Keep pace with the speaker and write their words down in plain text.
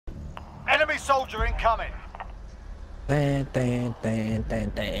Enemy soldier incoming.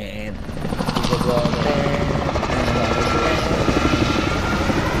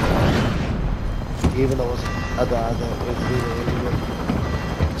 Even though it's a dad, it's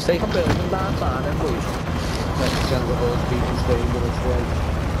really stay from building that man and please. like send the whole speed and stay with its way.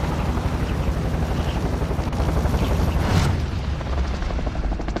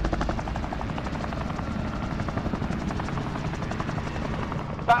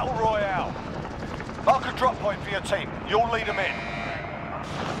 Battle Royale. Mark a drop point for your team. You'll lead them in.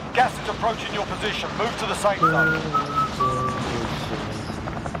 Gas is approaching your position. Move to the safe zone.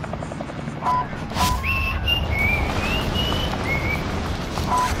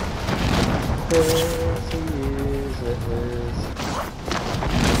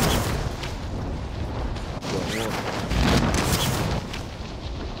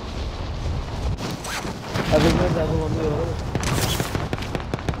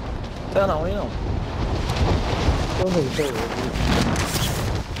 Tell now, you know. Don't think so.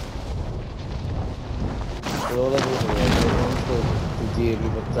 Rola do dia que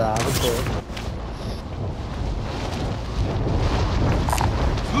botava todo.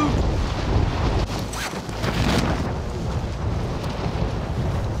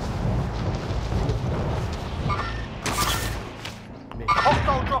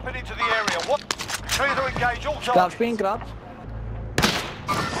 Hostile dropping into the area. What? Clear to engage all Grab's targets. being grabbed.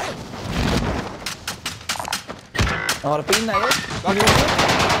 Oh, the bean there.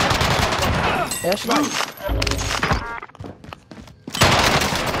 Yes, man.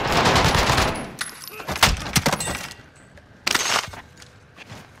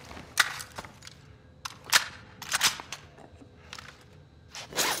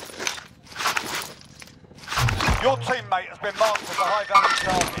 Your teammate has been marked as a high-value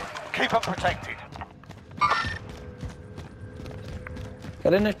target. Keep them protected.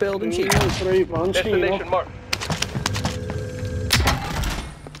 Get in this building, Chief. Destination marked.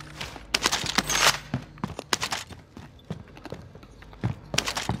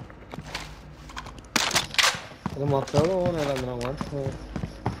 The motor one era não antes.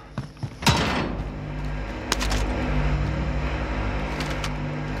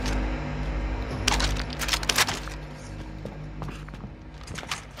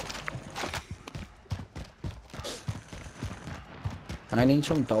 I need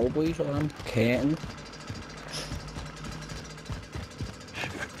some dough, boys, or I'm can't.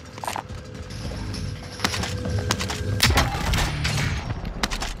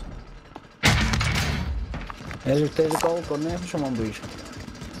 There's a gold gun there for someone, boys.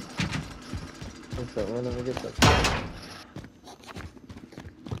 What's that one? Let me get that.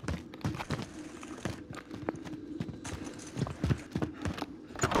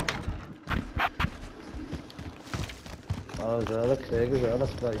 Oh, já ela pega, já ela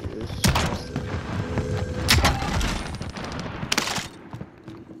faz isso.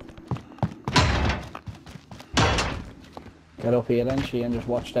 Get up here then, She, and just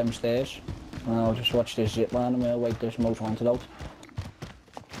watch them stairs. And I'll just watch this zip line and we'll wait this most wanted out.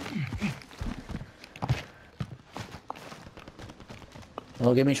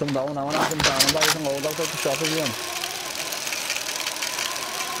 Well, give me some dough now and I'll come down and buy some load out at the shop again.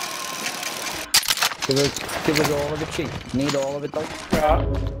 Give us all of it, Chief. Need all of it though.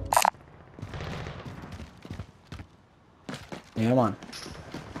 Yeah, man.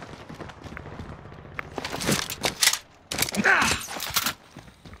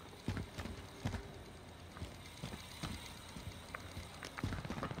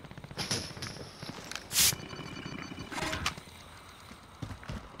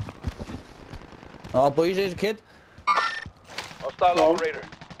 Oh, boys, here's a kid. Hostile operator.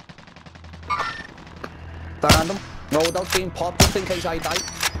 Found him. Loadout being popped just in case I die.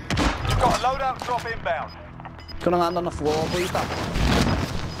 You've got a loadout drop inbound. Gonna land on the floor, please, Dad.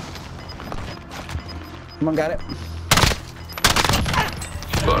 Come on, get it.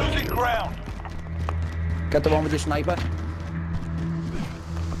 Losing ground. Get the one with your sniper.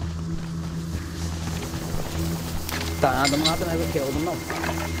 Found him, lad, and I never killed him, though.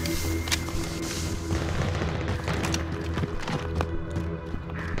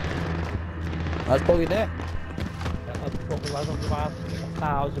 That's probably there. That's probably like about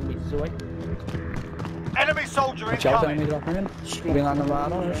 1,000 meters away. Enemy soldier Watch out, enemy incoming. dropping in. Should be landing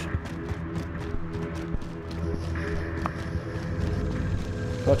right on us.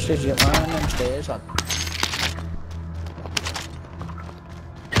 Watch this, you're on them stairs, lad.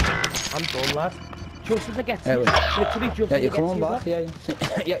 I'm done, lad. Just as I get to Yeah, you, literally just yeah, as I you're get coming to back, yeah.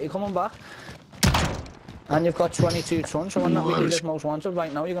 Yeah, you're coming back. And you've got 22 tons, so when that we do this most wanted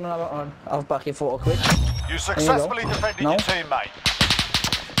right now, you're going to have back your 40 quid. You successfully defended No. your teammate.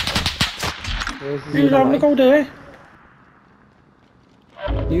 Who's having to go there?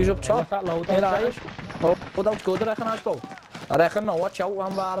 Use up top. That load Here out are you. Oh, that's good, I reckon, azbo. I reckon, no, watch out,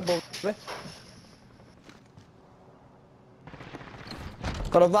 one bar above it.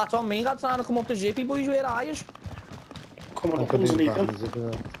 Got a vat on me, that's trying to come up to zippy, boys, where are you? Come on, up underneath him.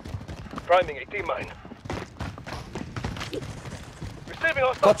 Priming a T-mine. Receiving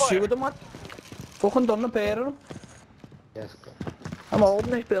hostile Got two fire. of them, man. Fucking done the pair of them. Yes, I'm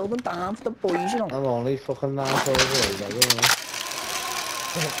holding this building down for the boys, you know. I'm only fucking 9 over I don't know.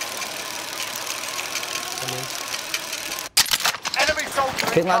 Enemy soldier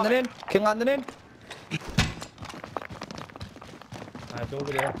King landing incoming. in, King landing in. It's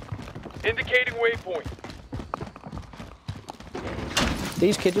over there. Indicating waypoint.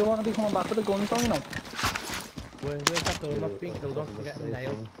 These kids will want to be coming back with the guns, don't you know? Where's that door? Not being killed off for getting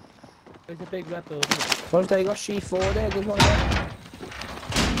nailed. There's a big red door. Well, they got C4 there, good one there.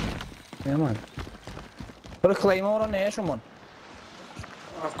 Yeah, man. Put a claymore on there, someone.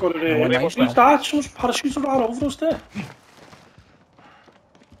 I've got it Oh, here. nice, Who's that? Someone's parachuted right over us there.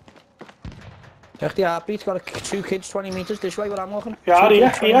 Check the heartbeat, got 2 kids 20 metres this way where I'm looking. Yeah, Two here,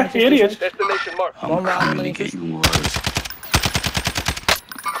 kids 20 here, metres here this he way. is. Destination marked. One round underneath us.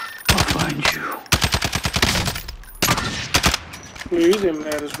 I'll find you. Blue's in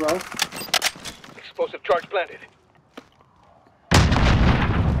there as well. Explosive charge planted.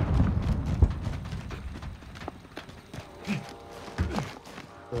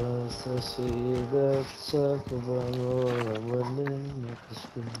 Just to see that circle I'm running at the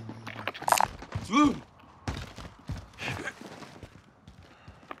screen.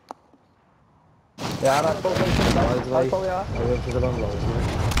 Yeah, that's probably, yeah. I went to the wrong load,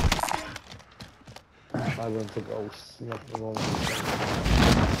 I went to Ghost, not the wrong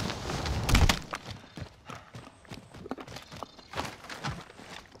one.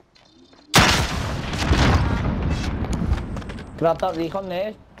 Grab that recon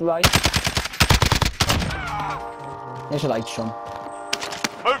there, right. There's a light, son.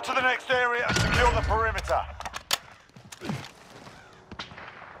 Move to the next area and secure the perimeter.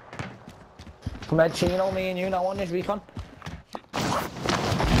 Come here, Chino, me and you now on this recon.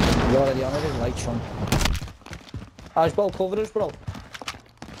 You're already on it, there's a light, son. Azbo, cover us, bro.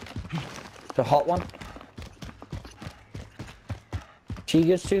 It's a hot one. She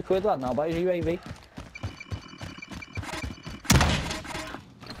gets £2 lad now, buys UAV.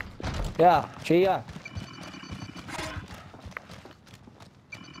 Yeah, yeah.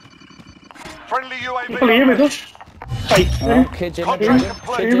 Friendly UAV. People here with us. Hey, Oh, kids in the Contract building.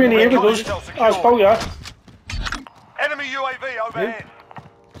 complete. two in here with us. Let's go, yeah. Enemy UAV overhead.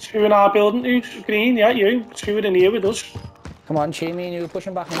 2 in our building, who's green, yeah, you. 2 in here with us. Come on, Chi, me and you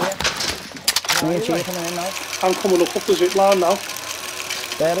pushing back in here. Me and Chi are coming in now. I'm coming up the zip line now.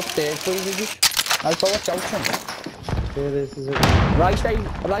 They're upstairs, please, you just. I'll go watch out, son. Here, this is it. Right stay on the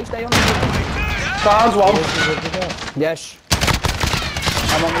Down's one. Yes.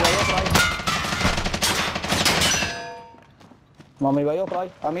 I'm on my way up, right? I'm on my way up,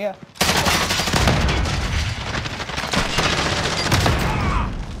 right? I'm here.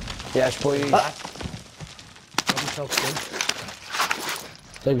 Yes, boys.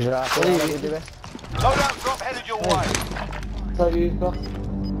 Exactly how you do it. Loadout drop headed your way. So you got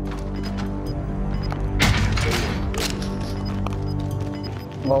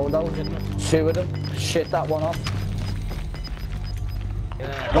Load out. 2 of them. Shit that one off. Yeah.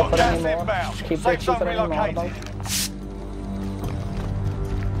 Not Got for gas any more. inbound. Just keep Safe it zone for any more relocated. about.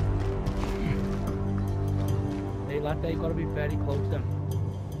 Hey lad, they gotta be very close then.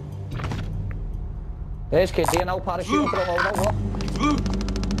 There's kids here now, parachuting for a loadout, what?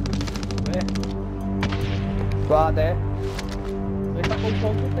 Where? Right there. Where's that one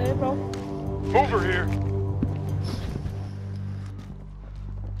close up there, bro? Mover here.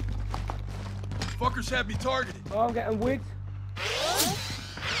 Fuckers have me targeted. Oh, I'm getting wigged.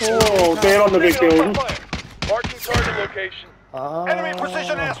 Oh, they're on the big building. Marking target location. Enemy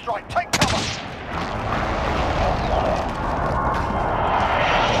precision airstrike. Take cover.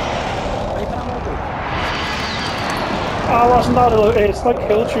 I wasn't that it's like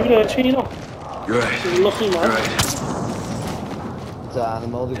kill through there, Chino. You're right. You're lucky, man. You're right. it's an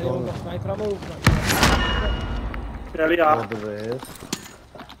animal, they Anyone call got it. sniper ammo? There they are. Over there.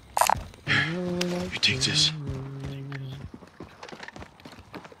 You take this.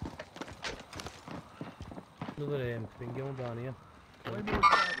 Another thing going down here.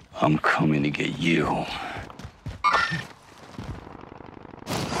 I'm coming to get you.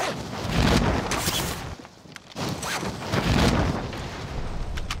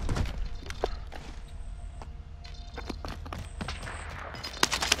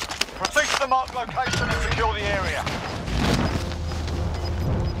 Proceed the marked location and secure the area.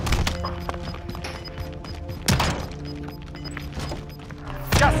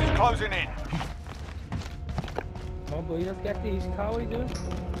 Gas is closing in. Come on, boys, let's get these. How are we doing?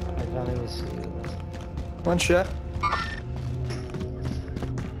 I can't even see it. One shot.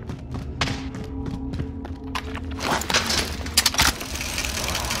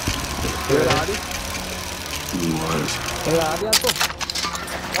 Where are you? Where are you, Azbo?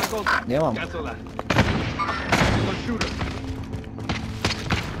 Yeah, man.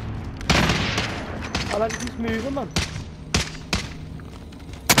 I like this moving, man.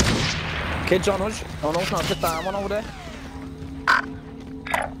 Kids on us. Oh no, it's not. Just that one over there.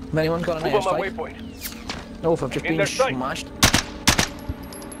 If anyone's got an Move on my airstrike. waypoint. No, if I've just In been their sight. smashed.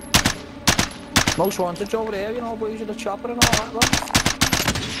 Most wanted over there, you know, boys with the chopper and all that, man.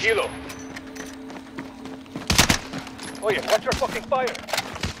 Kilo. Oh yeah, watch your fucking fire.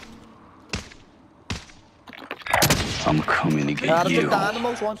 I'm coming to get Adam you. just down the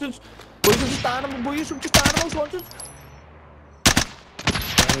most wanted. Boys have just down him, boys have just down the most wanted.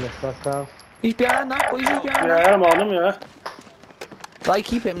 I'll lift that car. He's behind that, boys, he's behind that. Yeah, I'm on him, yeah. I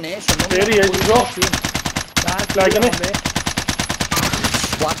keep him there, so no There he is, he's off. Lagging it.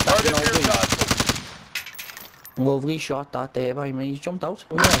 Swat that, Target you know, appears boys. hostile. Lovely shot that there by me, he's jumped out.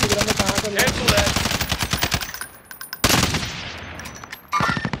 Cancel that.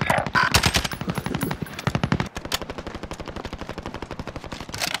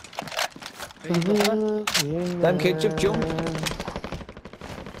 Them kids have jumped.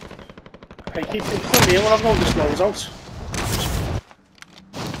 I keep thinking me when I've known this loads out.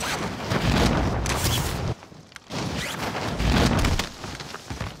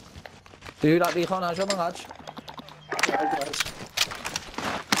 Do that recon as well, lads. Yeah, guys.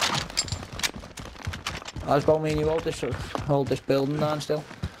 As about me and you hold this building down still.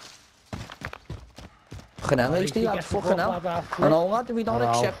 Fucking hell, is the lad, fucking hell. I know, lad, if we don't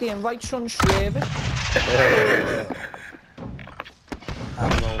accept the invite, son, swerve it.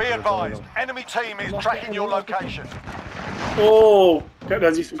 Be advised, enemy team is tracking your location. Oh, get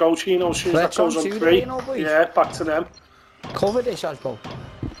ready to go, Chino. As soon as that Let's goes on on to 3. the boys. Yeah, back to them. Cover this, Asbo.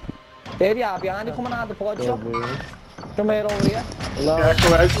 There you are, behind you, coming out of the pod shop. Come here over here. Yeah,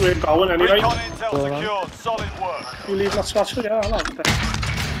 go ahead, we're going anyway. Recon intel secured, solid work. You leave that scratch for yeah, I'll have it.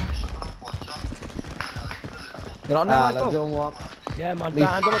 You're on there, Ah, let's Asbo. go walk. Yeah, man,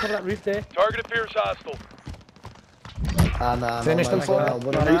 behind them, look at that roof there. Target appears hostile. Ah, nah, Finish them for now. me.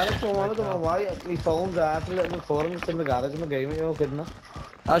 But I just don't want to know why. My phone's out a little before him. It's in the garage in the game. You're kidding me.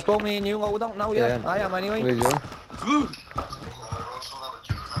 Asbo, me and you, we don't know yet. I am anyway. Where's you?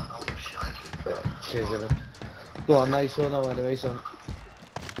 Cheers, go on, nice one now anyway, son.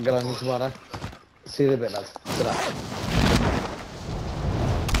 Get on you tomorrow. See you in a bit, lads. Ta-ra.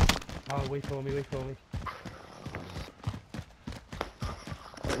 Oh, wait for me, wait for me.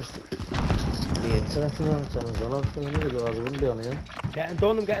 The internet, you know, it's on the other thing. I wouldn't be on here.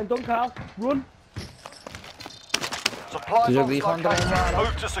 I'm getting done, Carl. Run. Supply There's a box recon located. down there.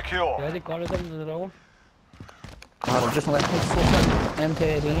 Move to secure. Yeah, they got it under their own. Oh, I'm just letting this fucking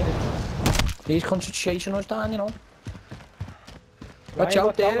M13. These cunts are chasing us down, you know. Watch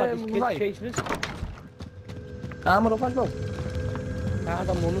out there, right. Chasing us. Armour up, Asbo. And I'm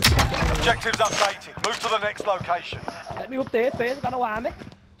running. Objectives updated. Move to the next location. Let me up there first, I'm gonna arm it.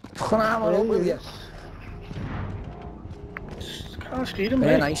 Fucking armour up with you. Can't see them,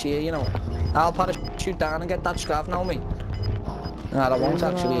 Very mate. nice here, you know. I'll parachute down and get that scarf now, mate. Nah, I won't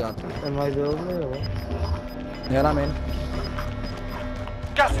actually, lad. Am I building it or what? Yeah, I'm in.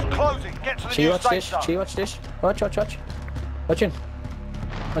 Gas is closing. Get to the See, new watch safe this. zone. See, watch this. Watch. Watching.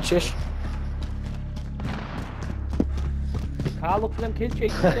 Watch this. Carl, look for them kids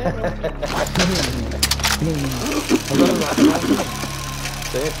chasing us there, bro.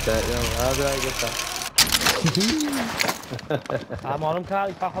 Safe that, you know. How do I get that? I'm on him, Carl.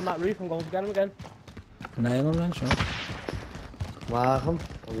 He's back on that roof. I'm going to get him again. Nail him then, sure. Mark him.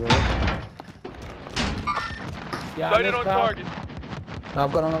 Yeah, Sighted on target.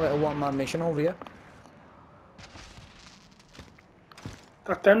 I've got another one-man mission over here.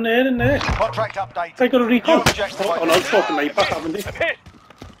 Got them there and there. Contract updated. They got a recon. New objective Oh, no, fucking right back, haven't they? I'm hit.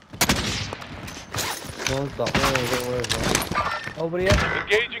 Don't stop me. Don't worry about it. Over here.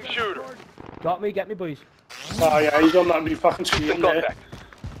 Engaging shooter. Got me, get me, boys. Oh, yeah, he's on that new fucking screen Some there. contact.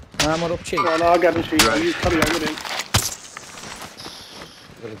 Armour up, chief. Go on, I'll get him, Chino. You carry on with him.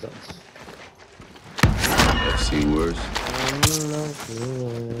 What is that? I've seen worse.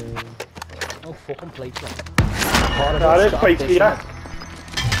 Oh, fucking plates, man. That is quite here.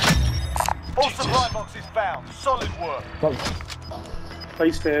 All supply boxes found. Solid work.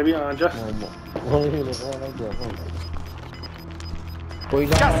 place there behind you. Boys,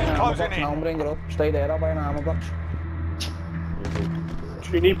 Gas I'll buy is an armor closing box in. now and bring it up. Stay there, I'll buy an armor box. Do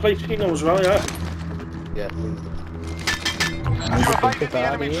you need plates chino as well, yeah? Yeah. You evaded the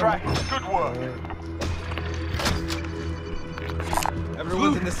enemy track. Good work.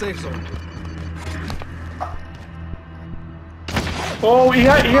 Everyone's in the safe zone. Oh, here,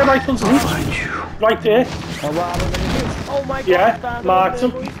 right underneath. Find you. Right there. Oh my god, Yeah, stand marked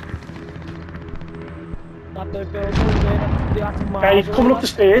over him. there, boys. That big building there, that's Yeah, he's coming up the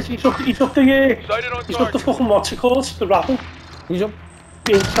stairs. He took Sighted on he's took the target. fucking what's it called? The rappel. He's up.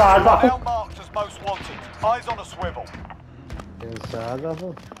 The inside You are now rappel. marked as most wanted. Eyes on a swivel. Inside of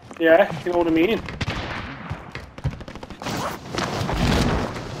him. Yeah, you know what I mean.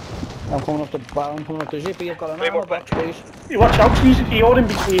 I'm coming up the bar, I'm coming up the zippy, I've got an Claymore armor box, please. You watch out, you're in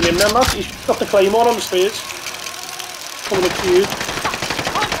between him then, Matt. He's got the claymore on the stairs. Coming up to you.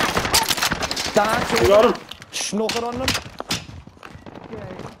 Dan, You got him. snooker on them.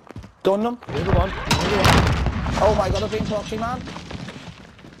 Done them. the other one. Oh my god, I've been proxy, man.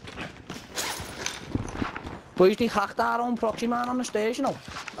 Boys, they hacked our own proxy man on the stairs, you know.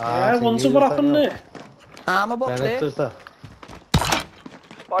 Yeah, wonder what happened there. Armor box there.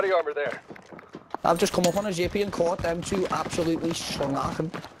 Body armor there. I've just come up on a zippy and caught them two absolutely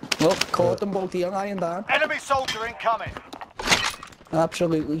slacking. Look, caught them both here lying down. Enemy soldier incoming.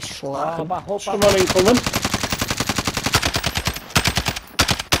 Absolutely Oh, slacking. back up, Someone incoming.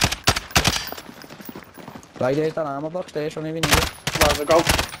 Right, there's that armor box there, so I don't even need it. There we go.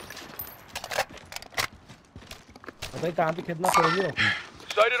 I think Dan be kidnapped earlier.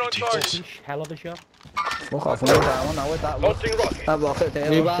 Sighted on target. Hell of a shot. Fuck off, I'm going down now with that. Look. Hunting rocket. That rocket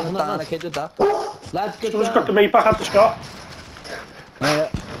there, You look, back, down Matt? a kid with that. Let's get Someone's got the mate back at the shot. Yeah.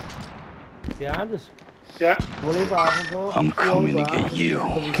 Behind us. Yeah. I'm coming to get you.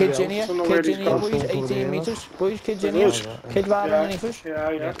 Kids in here, Don't know where kids in he's here, gone. boys, 18 metres. Boys, kids in here. Kids right Yeah. underneath us.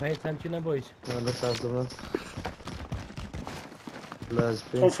 Yeah. Pay attention then, boys.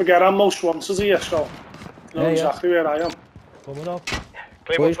 Lesbian. Don't forget, I'm most wanted here, so you know Yeah, yeah. exactly where I am. Coming up.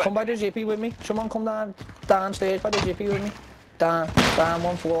 Claymore Boys, come plant. by the zippy with me. Someone come downstairs by the zippy with me. Down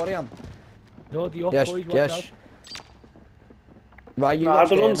one floor, I am. No, the up, Yes, boys, watch yes. out. Right, you Nah, watch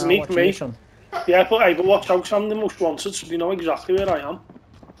they're there now, underneath watch me. here, son. Yeah, but watch out, I'm the most wanted, so you know exactly where I am.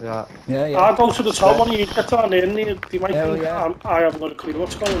 Yeah. Yeah, yeah. I'll go to the top one, you get down there, and they might Yeah, think yeah. I haven't got a clue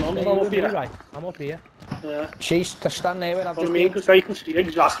what's going on. Hey, I'm you up with me, here. right? I'm up here. Yeah. She's to stand there where I've What I just mean, been. because they can see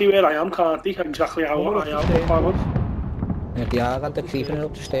exactly where I am, can't they? Exactly how Coming up I the am. stairs, Forward. boys. Yeah, they are, they're creeping it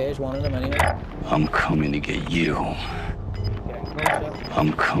up the stairs, one of them anyway. I'm coming to get you. Getting closer.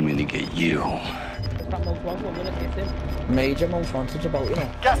 I'm coming to get you. That most one, we're gonna hit him. Major most wanted about, you know.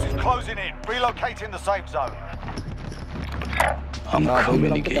 Gas is closing in. Relocating the safe zone. I'm Ah, coming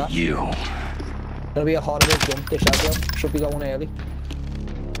boys, to get get that. you. There'll be a horrible jump this as should be going early.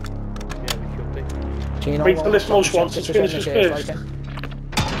 Yeah, we should be. Chino, Wait till this most check wanted the finishes percentage first. there, like,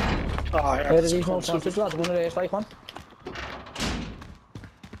 Ah, yeah. where are these most wanted lads? One of these like one.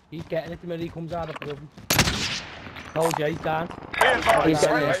 He's getting it the minute he comes out of prison. Oh, Jay, Dan. Be advised, He's getting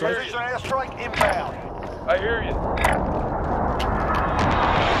friendly it, right? precision airstrike inbound. I hear you.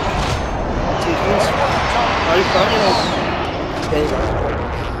 There you go.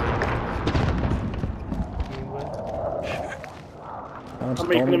 Team win. I'm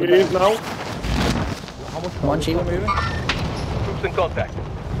making a move now. How much Come on, Chino, moving. Troops in contact.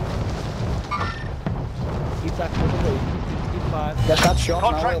 Keep that cover, boys. Keep 5. Get that shot now,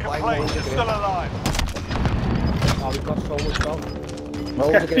 Contract we'll buy complete. loads You're of still grip. alive. Oh, we've got so much stuff.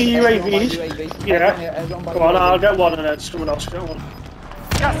 Loads Get of the grip. Everyone buy UAVs. UAV. Yeah. Everyone buy Come on, UAV. I'll get one and then someone else get one.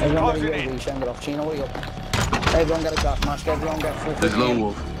 Gas is Everyone closing get a in. UAV, send it off. Chino, what are you up? Everyone get a gas mask, everyone get full There's Lone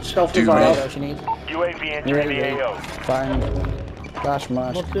Wolf. What Self-revive. else you need? UAV entering the UAV. AO. Fine. Gas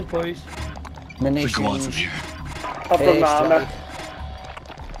mask, Mustard, boys. munitions, I've done that, airstrike.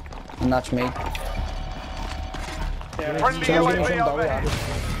 And that's me. yeah. Friendly Chino's UAV gonna come down, overhead.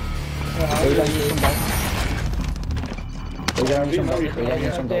 Who's gonna need some down? Who's gonna need some down? Who's gonna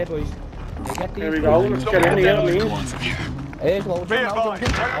need some There, down? boys. They get Here we these. go, let's get in here, please. Here's loads Be of them now, advised,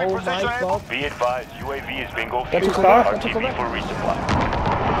 jumping. friendly Oh my precision god. Be advised, UAV is bingo Get fuel. to cover, get to RTB cover. for resupply.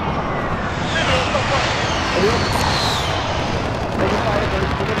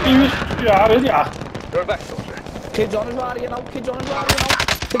 Ja, weet ja. You're back, soldier. Kids on his body, you know. Kids on his body, you know.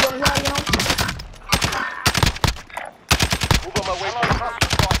 Kids on his body, you know. Move on my way.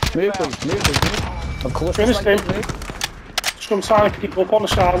 Move, please, move, please, move. Of course, Finish it's like him. this, move. Just come trying to keep up on the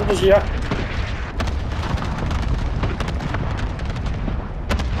side of us here.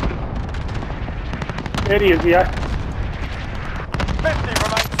 There he is, yeah. 50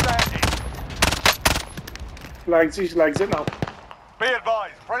 Legs, he's legs it now. Be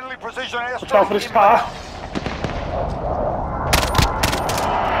advised, friendly precision Watch out for this airstrike car. inbound.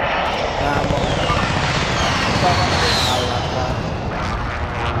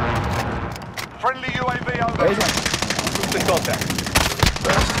 Friendly UAV over. Troops in contact.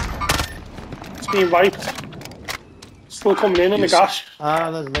 It's been wiped. Still coming in the gas. Ah,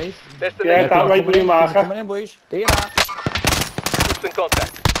 there's me. Yeah, Destination that right blue marker. Coming in, boys. There you are. troops in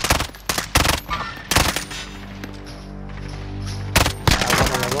contact.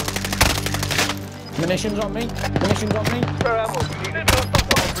 Munitions on me. Munitions on me. Spare ammo. We need it.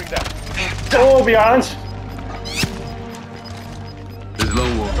 Someone bring that. Oh, behind. There's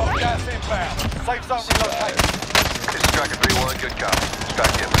lone wolf. Got gas inbound. Safe zone relocated. This is Striker 3-1, good cop.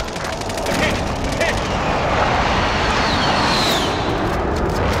 Strike inbound.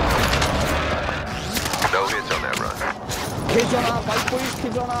 No hits on that run. Kids on our right, boys.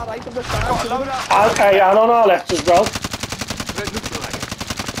 Kids on our right of the Got a start. load up. Okay, and on our left as well.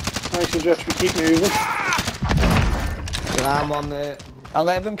 Nice and just we keep moving. Yeah, I'm on there.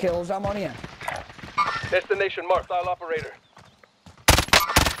 11 kills, I'm on here. Destination marked. Style operator.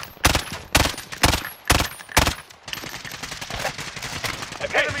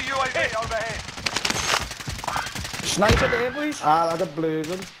 Enemy UAV overhead. Sniper there, boys. Ah, that's a blue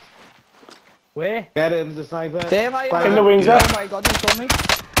one. Where? Get him, the sniper. There, I am. In the Windsor. Oh my god, he's done me.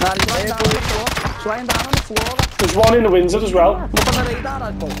 Nah, he's lying down on the floor. He's lying down on the floor. There's one in the Windsor as well. Look on the radar,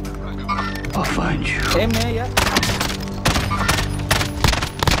 azbo. I'll find you. Him there, yeah.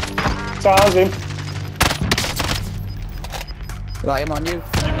 Stars him. Right, I'm on you. You've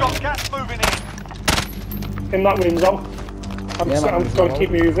got gas moving in. In that Windsor. I'm going to keep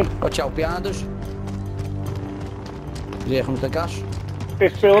moving. Watch out behind us. Here comes the gas.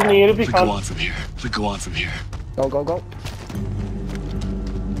 This building here if you We can. go on from here. We go on from here. Go, go, go.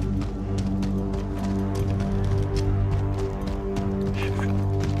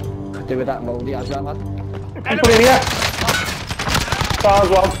 Could do with that moldy as well, lad. People in here. Stars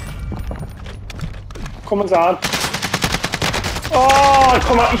one. Coming down. Oh,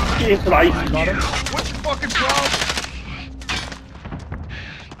 come on, he's right. Got him. What's your fucking problem?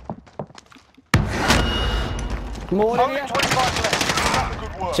 More in Only here. 25 left. That's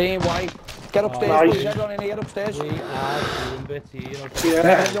good work. Team white. Get upstairs, Nice. boys. Everyone in here upstairs. We are doing bits here.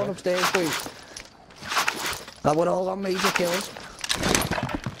 Yeah. Everyone upstairs, boys. That would all on major kills.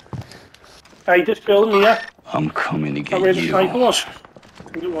 Hey, this building here. I'm coming to That where get the you. sniper was. I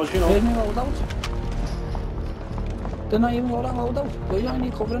think it was, you know. Where's my loadout? Didn't I even load that loadout? Boys, I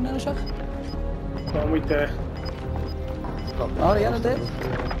need covering in a sec. One right there. Oh, yeah, I did.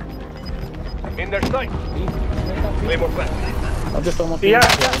 In their sight. Claymore plant. I've just done one. Yeah.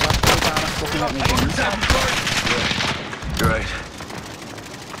 You're right.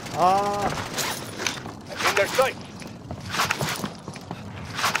 Ah, In their sight.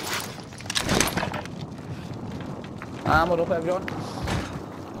 Armour up, everyone.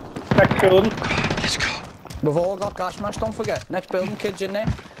 Next building. Let's go. We've all got gas masks, don't forget. Next building, kids in there.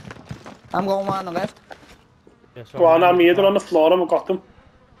 I'm going on the left. Go on, I'm here, they're on the floor and we've got them.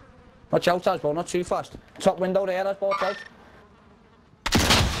 Watch out, azbo, not too fast. Top window there, azbo, watch out.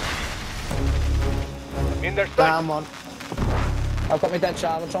 In their sight. damn on. I've got my dead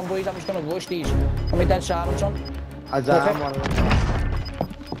silence on, boys. I'm just going to rush these. Got my dead silence on. I damn on.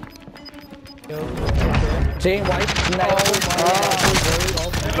 Team white. No.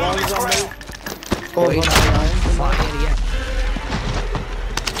 Losing ground. Boys, fire here.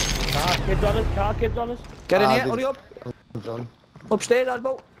 Car kids on us. Get in Ah, here, the- hurry up. Done. Upstairs,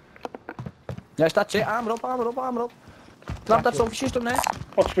 azbo. Yes, that's it. Armour up, armour up, armour up. Grab that trophy system there.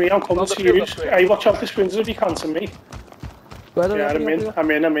 Watch me, I'm coming On the to field you. upstairs. Hey, watch out this Windsor if you can to me. Where the Yeah, hell I'm are in, you?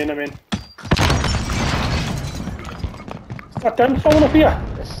 I'm in. Got them phone up here.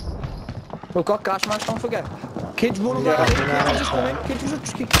 We've got gas masks, don't forget. Kids running Yeah. around. Kids just come in. Kids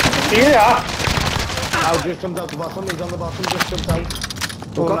just keep. Here they are. I'll just jumped out the bottom, he's on the bottom, just jumped out.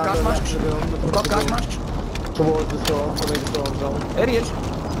 We've got gas masks. We've got gas masks. Towards the storm, for the storm zone. There he is.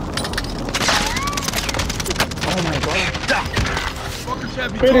 Oh my god. Fuckers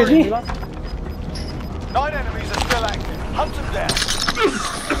have me Where is he? 9 enemies are still active. Hunt them down.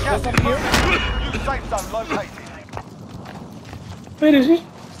 Gas is moving. New safe zone located. Where is he?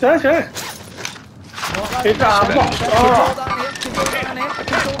 There. It's the arm box. Kids all Alright. down here. Kids all down here.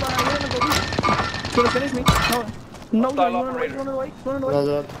 Kids all down here in the buggy. He's gonna finish me. No, you're running away, running away, running away. Well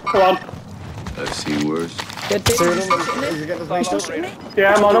done. Go on. I've seen worse. Get this. Two of He's them, still sitting he's there. getting the He's still face. sitting there.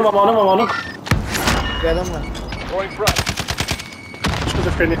 Yeah, I'm on him. Get him, man. Throwing front. Should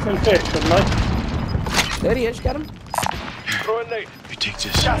have finished him first, shouldn't I? There he is. Get him. Throwing nade. You take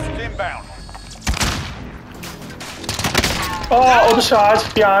this. Gas is inbound. Oh, other side,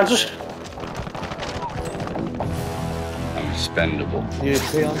 behind us. I'm expendable. You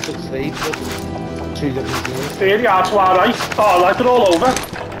 3 on 6 feet, but 2 different teams. 30 yards to our right. Oh, right, they're all over.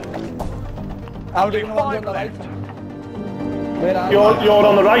 How do you know one's on the right? Where are You're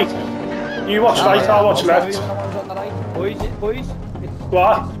on the right. You watch right, I'll watch left. Boys,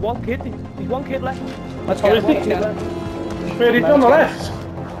 What? there's one kid. There's one kid left. Let's Oh, get is one he? kid. Where are you on the left?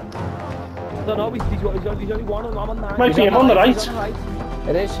 I don't know, he's only one and I'm on 9. Might be him on the right.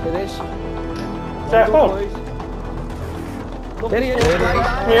 It is. Careful. There he is.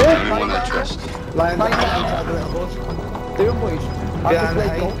 Yeah? Anyone I trust. Line Mike, behind. do him, boys. Behind the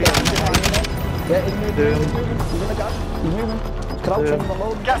height, behind the height. Yeah, he's moving. He's in the gas. He's moving. Crouching on the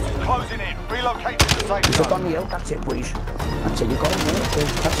load. Gas is closing in. Relocate to the safe He's up zone. on the hill. That's it, boys. That's it. You got him, mate.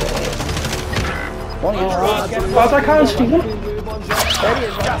 That's it. One of you. But I can't see him. There he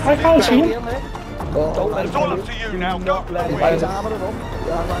is. I can't see him. Don't let It's him all go. up to you now. Go for the He's win. armouring it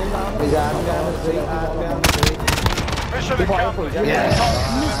up. He's arm behind the tree, arm behind the tree. Mission accomplished. Yes.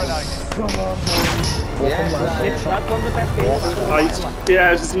 Eliminated. Yes, That's one of the best games. Right.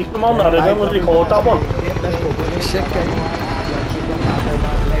 Yeah, just keep him on that. I don't want to record that one.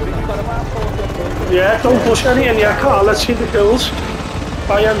 Yeah, don't push any in your car. Let's see the kills.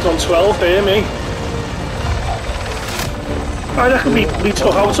 My end's on 12 there, me. I reckon we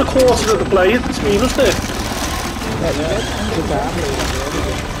took out a quarter of the play between us there.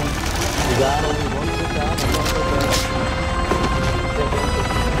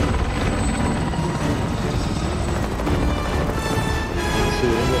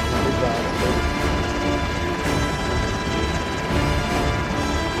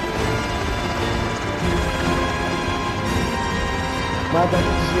 My bad,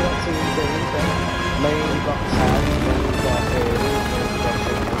 did you see that team thing? Main got 10, main got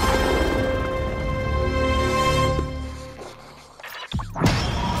 30,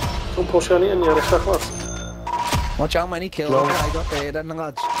 Don't push any in your second. Watch how many kills No. I got there, then,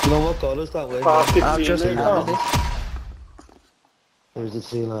 lads. You know what colours that way? Ah, 15 I've just there. added it. There's the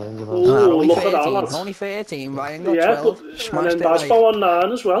 3 lines of Ooh, us. Only look at that, 13. lads. Only 13. Ryan got Yeah, 12. but, and Smashed then it, that's like. on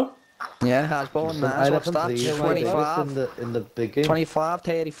 9 as well. Yeah, Hasbo and I Nas. What's reckon that? 3 is my biggest 25. in the big game. 25,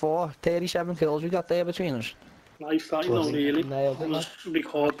 34, 37 kills we got there between us. Nice, that, you know, really. Nailed it, Just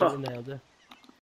record that. nailed it.